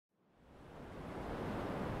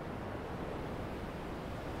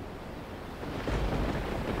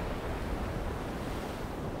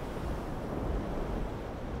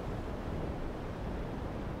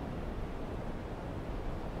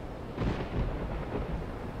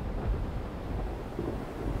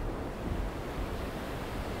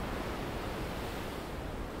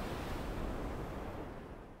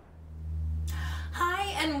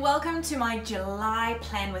and welcome to my July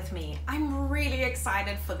plan with me. I'm really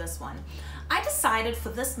excited for this one. I decided for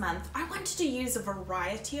this month I wanted to use a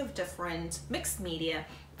variety of different mixed media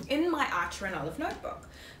in my Archer and Olive notebook.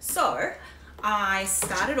 So I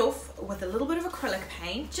started off with a little bit of acrylic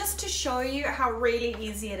paint just to show you how really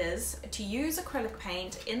easy it is to use acrylic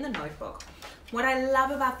paint in the notebook. What I love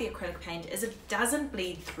about the acrylic paint is it doesn't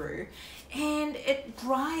bleed through and it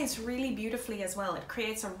dries really beautifully as well. It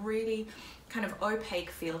creates a really kind of opaque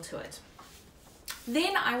feel to it.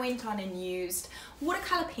 Then I went on and used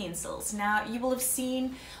watercolor pencils. Now you will have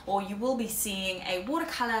seen, or you will be seeing, a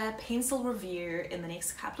watercolor pencil review in the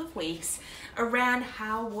next couple of weeks around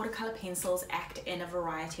how watercolor pencils act in a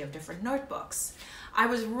variety of different notebooks. I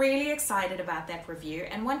was really excited about that review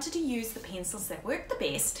and wanted to use the pencils that worked the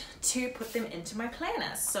best to put them into my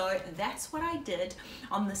planner. So that's what I did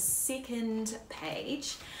on the second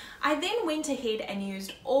page. I then went ahead and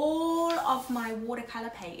used all of my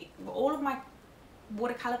watercolor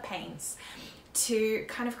paints to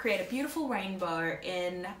kind of create a beautiful rainbow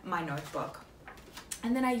in my notebook.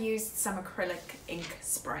 And then I used some acrylic ink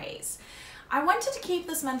sprays. I wanted to keep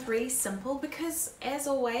this month really simple because, as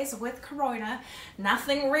always with Corona,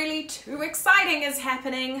 nothing really too exciting is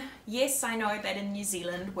happening. Yes, I know that in New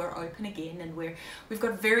Zealand we're open again and we've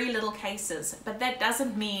got very little cases, but that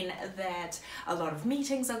doesn't mean that a lot of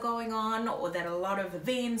meetings are going on or that a lot of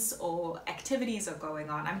events or activities are going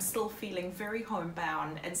on. I'm still feeling very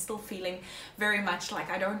homebound and still feeling very much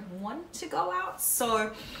like I don't want to go out.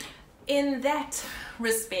 So in that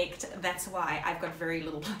respect, that's why I've got very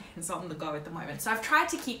little plans on the go at the moment. So I've tried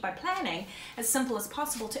to keep my planning as simple as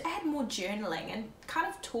possible to add more journaling and kind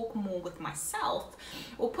of talk more with myself,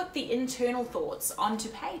 or put the internal thoughts onto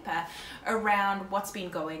paper around what's been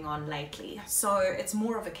going on lately. So it's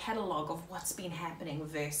more of a catalogue of what's been happening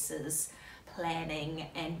versus planning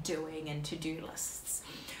and doing and to-do lists.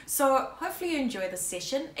 So hopefully you enjoy this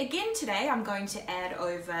session. Again, today I'm going to add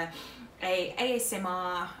over a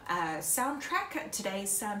ASMR soundtrack.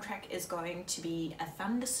 Today's soundtrack is going to be a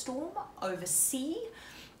thunderstorm over sea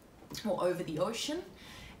or over the ocean,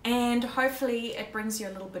 and hopefully it brings you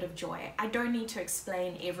a little bit of joy. I don't need to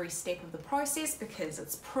explain every step of the process because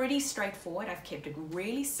it's pretty straightforward. I've kept it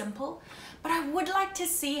really simple, but I would like to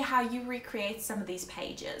see how you recreate some of these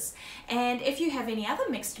pages. And if you have any other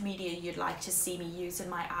mixed media you'd like to see me use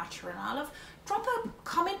in my Archer and Olive, drop a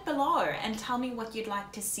comment below and tell me what you'd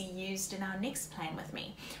like to see used in our next plan with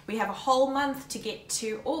me. We have a whole month to get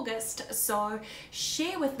to August, so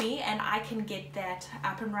share with me and I can get that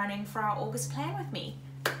up and running for our August plan with me.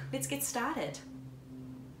 Let's get started.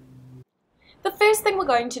 The first thing we're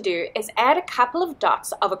going to do is add a couple of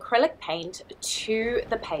dots of acrylic paint to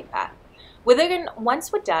the paper.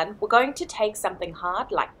 Once we're done, we're going to take something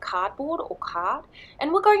hard like cardboard or card,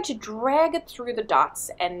 and we're going to drag it through the dots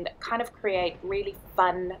and kind of create really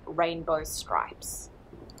fun rainbow stripes.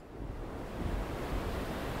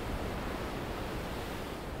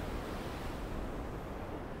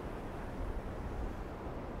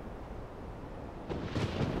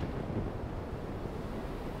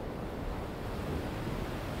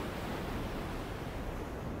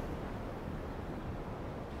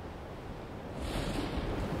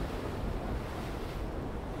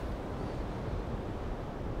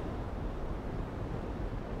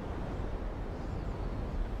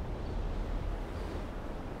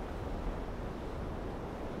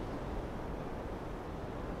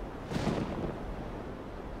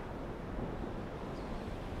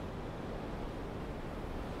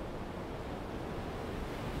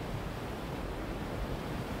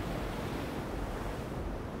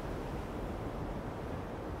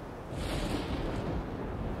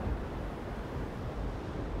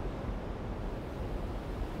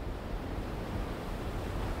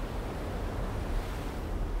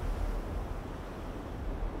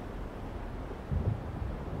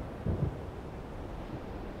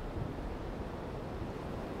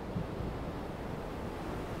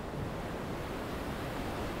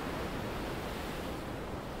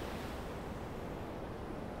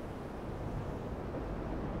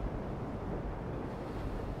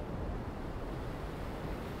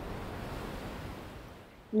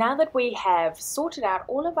 Now that we have sorted out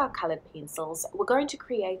all of our colored pencils, we're going to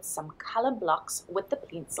create some color blocks with the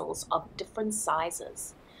pencils of different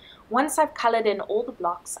sizes. Once I've colored in all the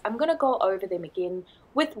blocks, I'm going to go over them again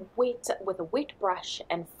with a wet brush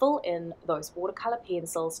and fill in those watercolor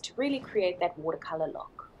pencils to really create that watercolor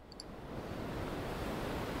look.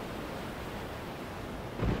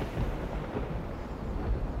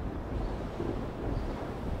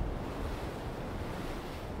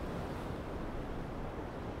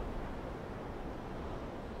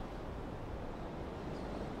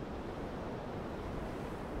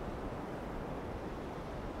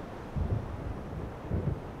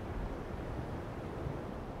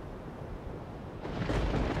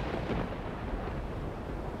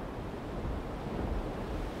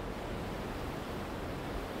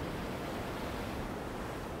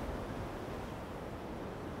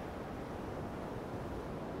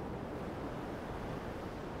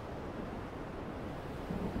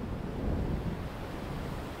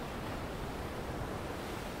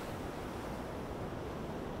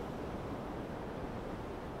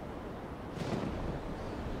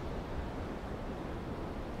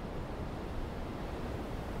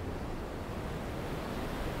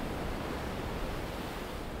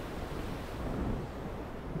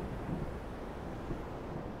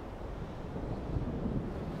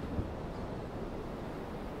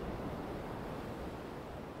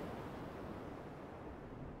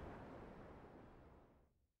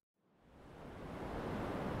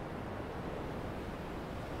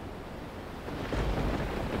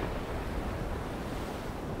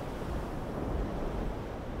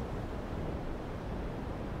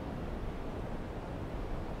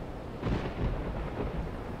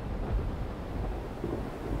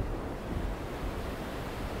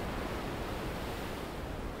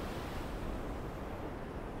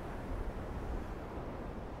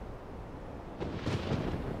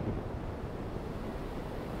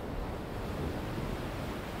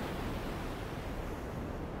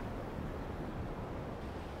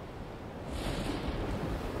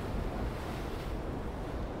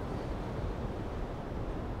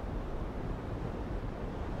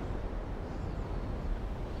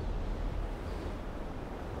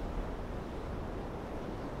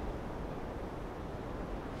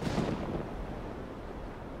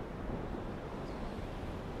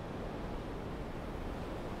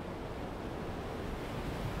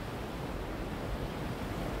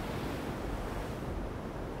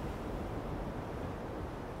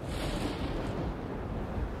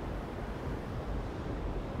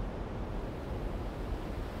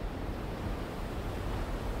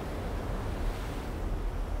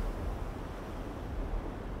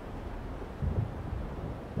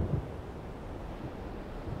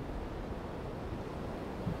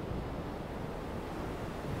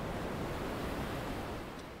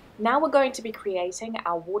 Now we're going to be creating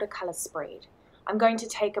our watercolor spread. I'm going to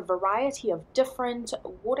take a variety of different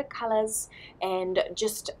watercolors and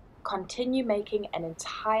just continue making an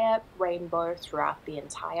entire rainbow throughout the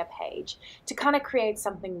entire page to kind of create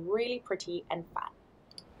something really pretty and fun.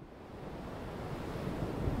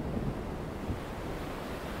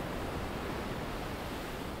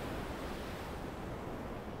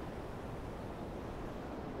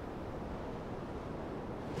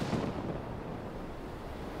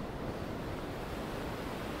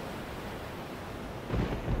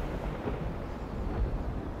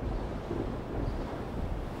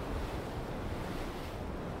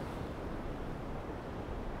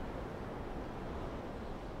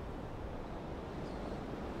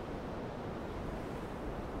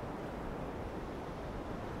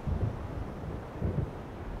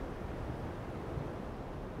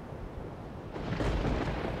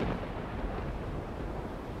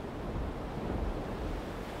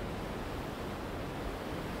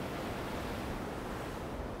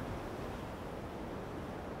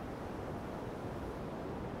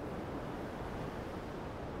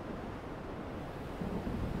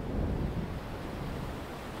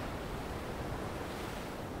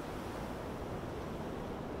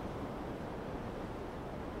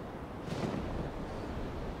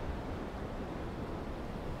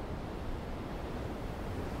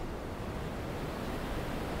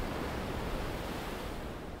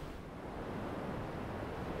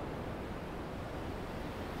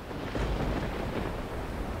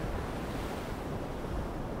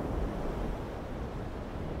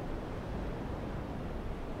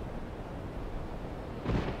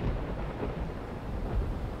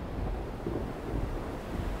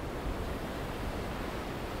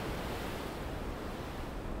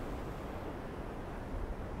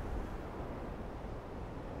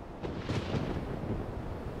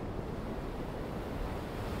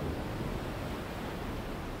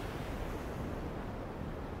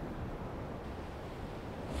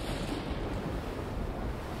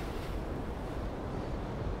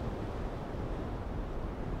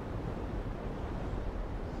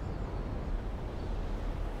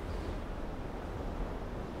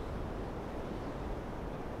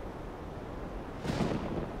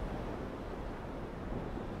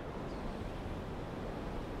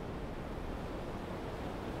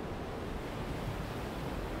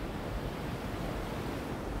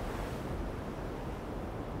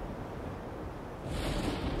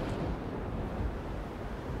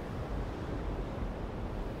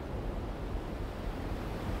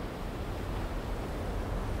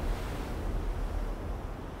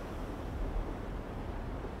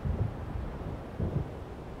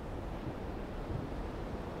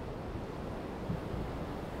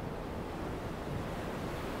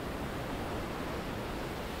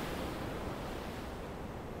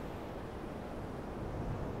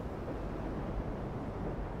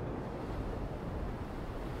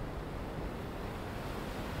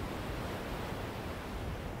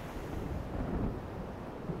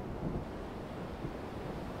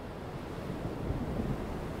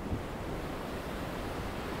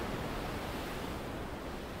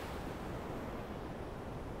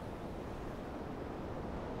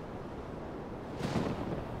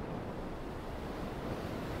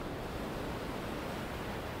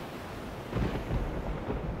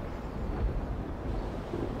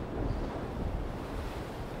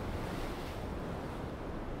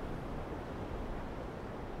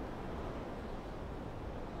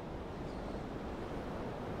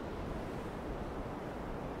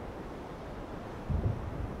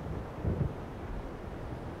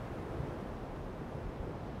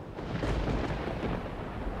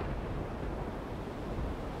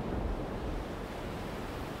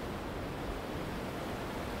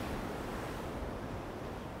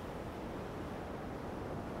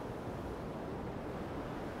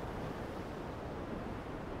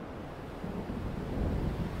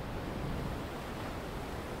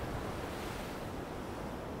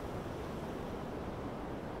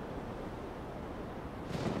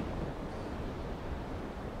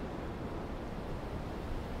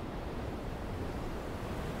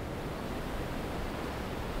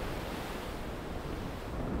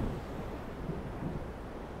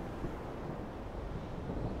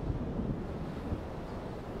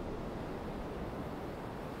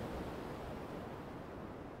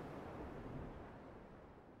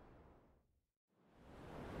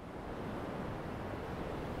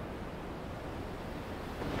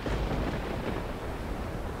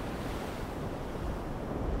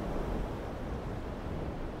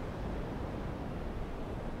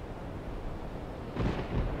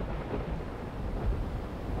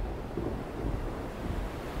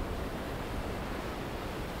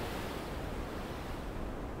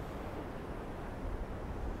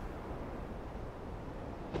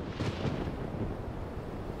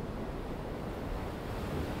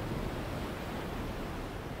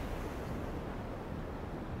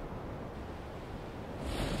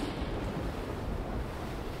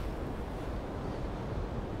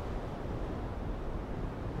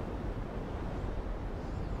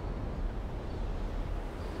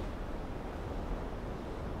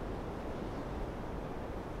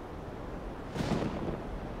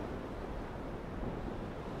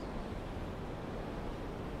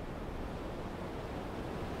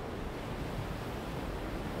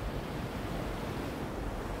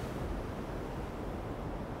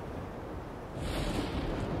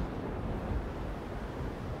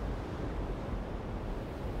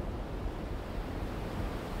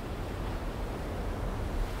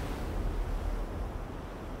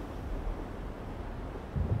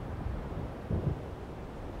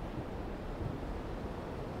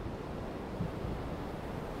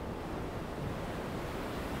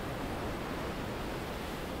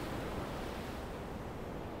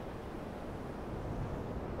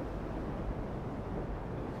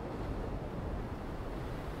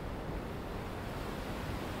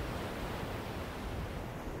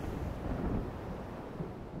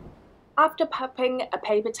 After popping a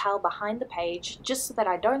paper towel behind the page, just so that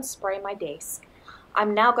I don't spray my desk,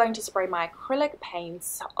 I'm now going to spray my acrylic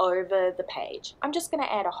paints over the page. I'm just going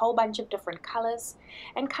to add a whole bunch of different colors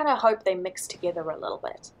and kind of hope they mix together a little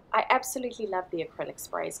bit. I absolutely love the acrylic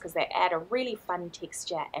sprays because they add a really fun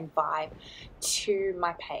texture and vibe to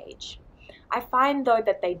my page. I find though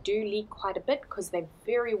that they do leak quite a bit because they're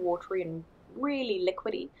very watery and really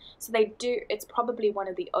liquidy, so it's probably one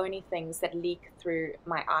of the only things that leak through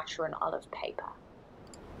my Archer and Olive paper.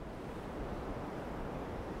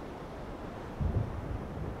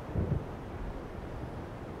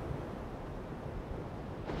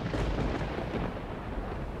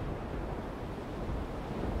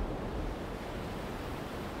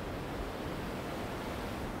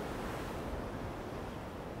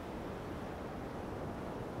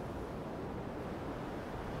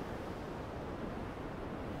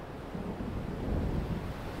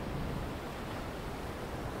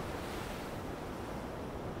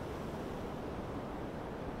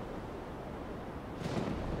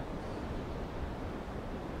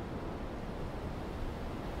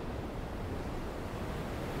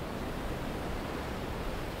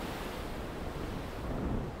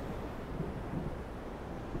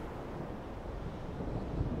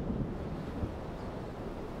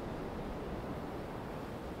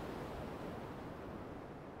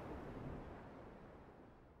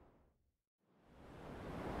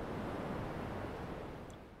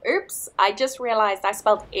 Oops, I just realized I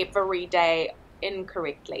spelled every day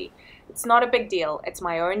incorrectly. It's not a big deal. It's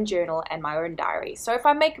my own journal and my own diary. So if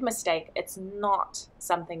I make a mistake, it's not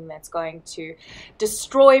something that's going to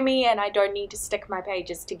destroy me and I don't need to stick my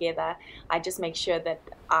pages together. I just make sure that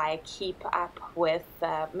I keep up with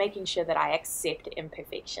making sure that I accept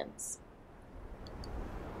imperfections.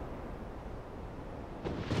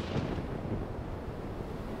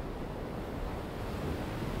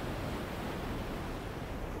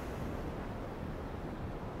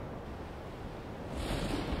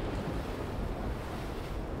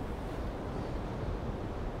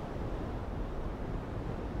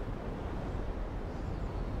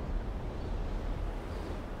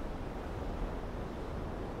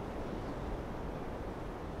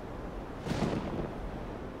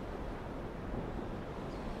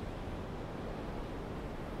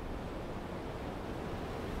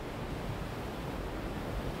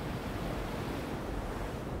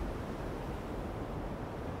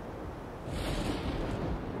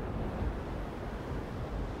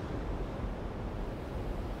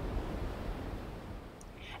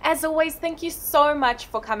 As always, thank you so much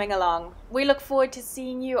for coming along. We look forward to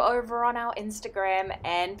seeing you over on our Instagram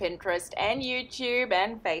and Pinterest and YouTube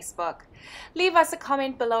and Facebook. Leave us a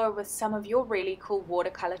comment below with some of your really cool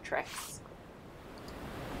watercolor tricks.